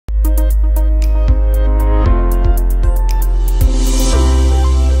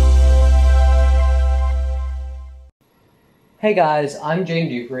Hey guys, I'm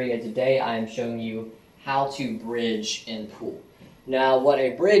Dupree, and today I am showing you how to bridge in pool. Now, what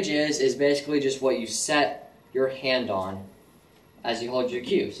a bridge is basically just what you set your hand on as you hold your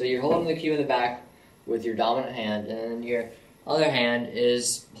cue. So you're holding the cue in the back with your dominant hand, and your other hand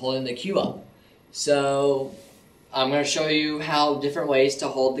is holding the cue up. So I'm going to show you how different ways to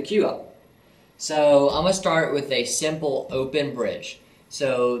hold the cue up. So I'm going to start with a simple open bridge.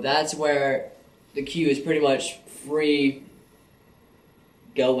 So that's where the cue is pretty much free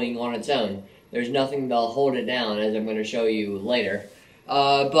going on its own. There's nothing to hold it down, as I'm going to show you later.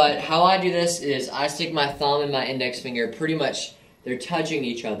 But how I do this is I stick my thumb and my index finger pretty much, they're touching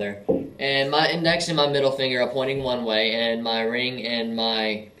each other. And my index and my middle finger are pointing one way, and my ring and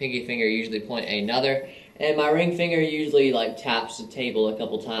my pinky finger usually point another. And my ring finger usually taps the table a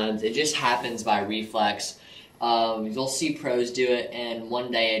couple times. It just happens by reflex. You'll see pros do it, and one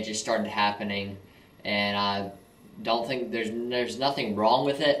day it just started happening, and I don't think there's nothing wrong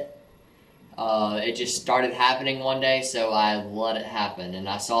with it. It just started happening one day, so I let it happen, and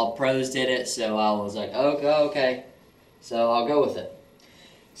I saw pros did it, so I was like, okay, so I'll go with it.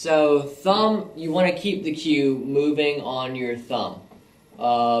 So thumb, you want to keep the cue moving on your thumb.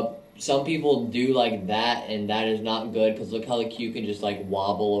 Some people do like that, and that is not good, because look how the cue can just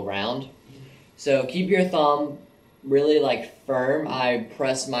wobble around. So keep your thumb really firm. I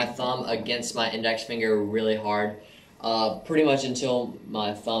press my thumb against my index finger really hard, pretty much until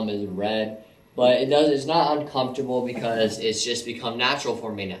my thumb is red. But it's not uncomfortable because it's just become natural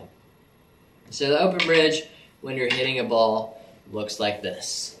for me now. So the open bridge, when you're hitting a ball, looks like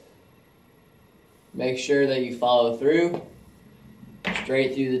this. Make sure that you follow through,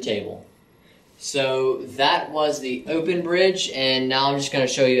 straight through the table. So that was the open bridge, and now I'm just going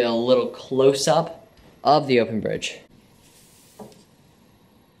to show you a little close-up of the open bridge.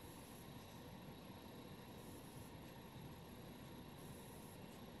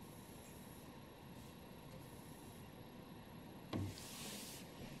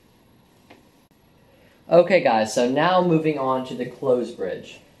 Okay guys, so now moving on to the closed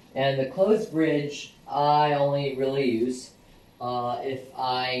bridge. And the closed bridge I only really use if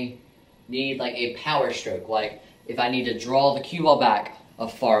I need a power stroke, if I need to draw the cue ball back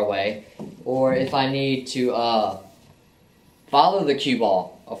far away, or if I need to follow the cue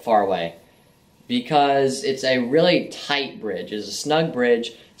ball far away, because it's a really tight bridge. It's a snug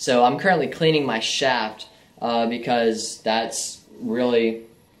bridge, so I'm currently cleaning my shaft because that's really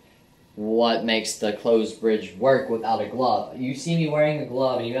what makes the closed bridge work without a glove. You see me wearing a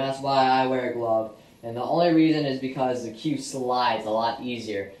glove, and you ask why I wear a glove, and the only reason is because the cue slides a lot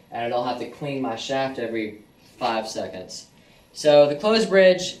easier, and I don't have to clean my shaft every 5 seconds. So the closed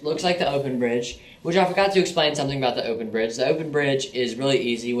bridge looks like the open bridge, which I forgot to explain something about the open bridge. The open bridge is really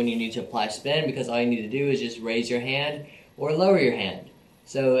easy when you need to apply spin, because all you need to do is just raise your hand or lower your hand.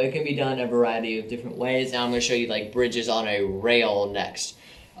 So it can be done a variety of different ways. Now I'm going to show you bridges on a rail next.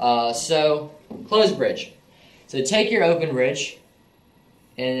 So closed bridge. So take your open bridge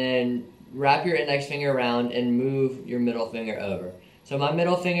and then wrap your index finger around and move your middle finger over. So my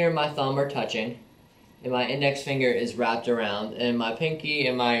middle finger and my thumb are touching, and my index finger is wrapped around, and my pinky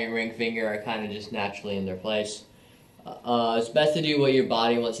and my ring finger are kind of just naturally in their place. It's best to do what your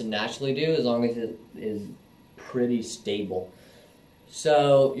body wants to naturally do, as long as it is pretty stable.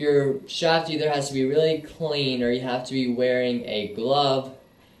 So your shaft either has to be really clean, or you have to be wearing a glove.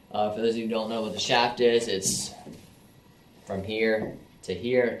 For those of you who don't know what the shaft is, it's from here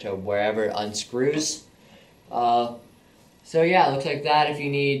to wherever it unscrews. So yeah, it looks like that. If you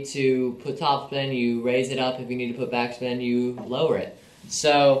need to put topspin, you raise it up. If you need to put backspin, you lower it.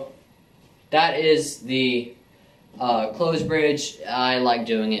 So that is the closed bridge. I like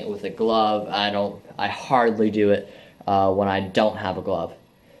doing it with a glove. I hardly do it when I don't have a glove.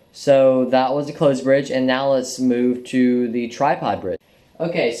 So that was the closed bridge, and now let's move to the tripod bridge.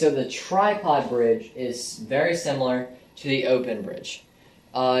 Okay, so the tripod bridge is very similar to the open bridge.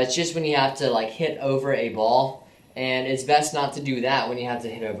 It's just when you have to hit over a ball, and it's best not to do that when you have to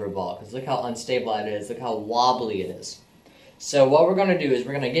hit over a ball, because look how unstable it is, look how wobbly it is. So what we're going to do is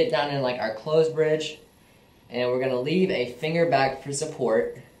we're going to get down in our closed bridge, and we're going to leave a finger back for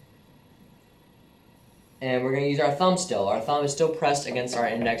support, and we're going to use our thumb still. Our thumb is still pressed against our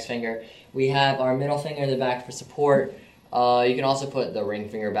index finger. We have our middle finger in the back for support. You can also put the ring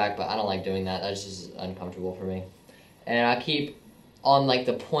finger back, but I don't like doing that. That's just uncomfortable for me. And I keep on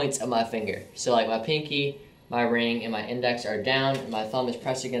the points of my finger. So my pinky, my ring, and my index are down, and my thumb is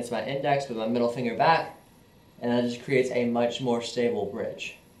pressed against my index with my middle finger back, and that just creates a much more stable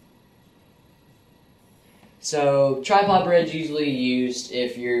bridge. So tripod bridge usually used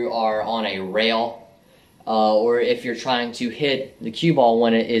if you are on a rail. or if you're trying to hit the cue ball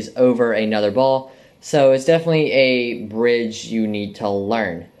when it is over another ball. So it's definitely a bridge you need to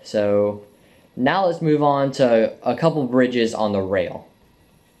learn. So now let's move on to a couple bridges on the rail.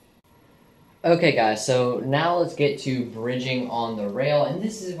 Okay guys, so now let's get to bridging on the rail, and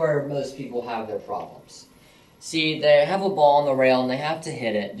this is where most people have their problems. See, they have a ball on the rail and they have to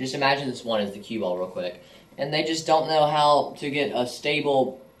hit it. Just imagine this one is the cue ball real quick. And they just don't know how to get a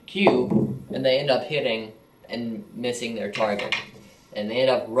stable cue, and they end up hitting and missing their target. And they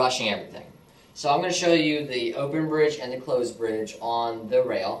end up rushing everything. So I'm going to show you the open bridge and the closed bridge on the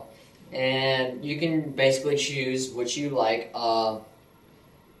rail. And you can basically choose what you like for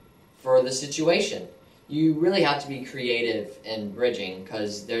the situation. You really have to be creative in bridging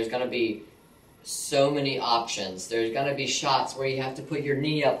because there's going to be so many options. There's going to be shots where you have to put your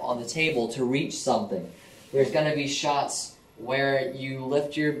knee up on the table to reach something. There's going to be shots where you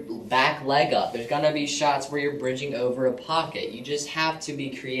lift your back leg up. There's going to be shots where you're bridging over a pocket. You just have to be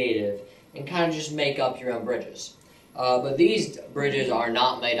creative and kind of just make up your own bridges. But these bridges are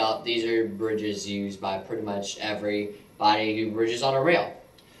not made up. These are bridges used by pretty much everybody who bridges on a rail.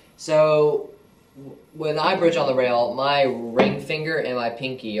 So when I bridge on the rail, my ring finger and my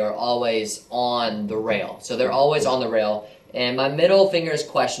pinky are always on the rail. So they're always on the rail. And my middle finger is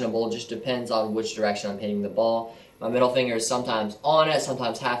questionable, just depends on which direction I'm hitting the ball. My middle finger is sometimes on it,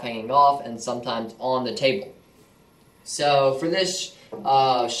 sometimes half hanging off, and sometimes on the table. So for this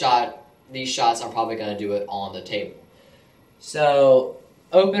these shots, I'm probably going to do it on the table. So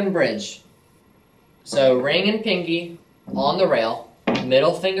open bridge. So ring and pinky on the rail.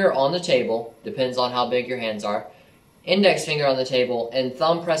 Middle finger on the table, depends on how big your hands are, index finger on the table, and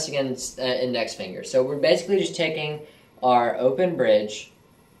thumb pressed against index finger. So we're basically just taking our open bridge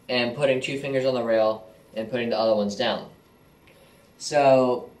and putting 2 fingers on the rail and putting the other ones down.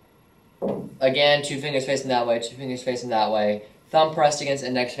 So again, 2 fingers facing that way, 2 fingers facing that way, thumb pressed against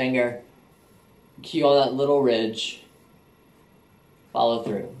index finger, cue on that little ridge, follow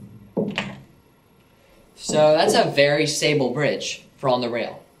through. So that's a very stable bridge for on the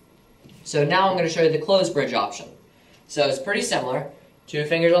rail. So now I'm going to show you the closed bridge option. So it's pretty similar. 2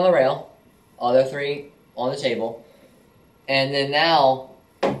 fingers on the rail, other 3 on the table. And then now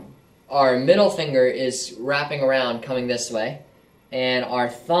our middle finger is wrapping around coming this way. And our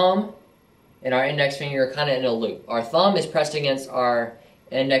thumb and our index finger are kind of in a loop. Our thumb is pressed against our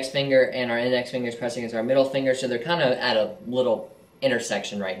index finger and our index finger is pressed against our middle finger. So they're kind of at a little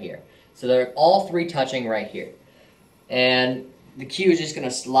intersection right here. So they're all 3 touching right here. And the cue is just going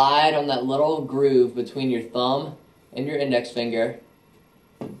to slide on that little groove between your thumb and your index finger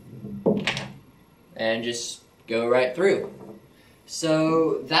and just go right through.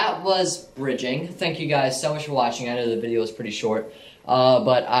 So that was bridging. Thank you guys so much for watching. I know the video was pretty short,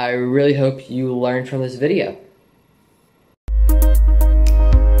 but I really hope you learned from this video.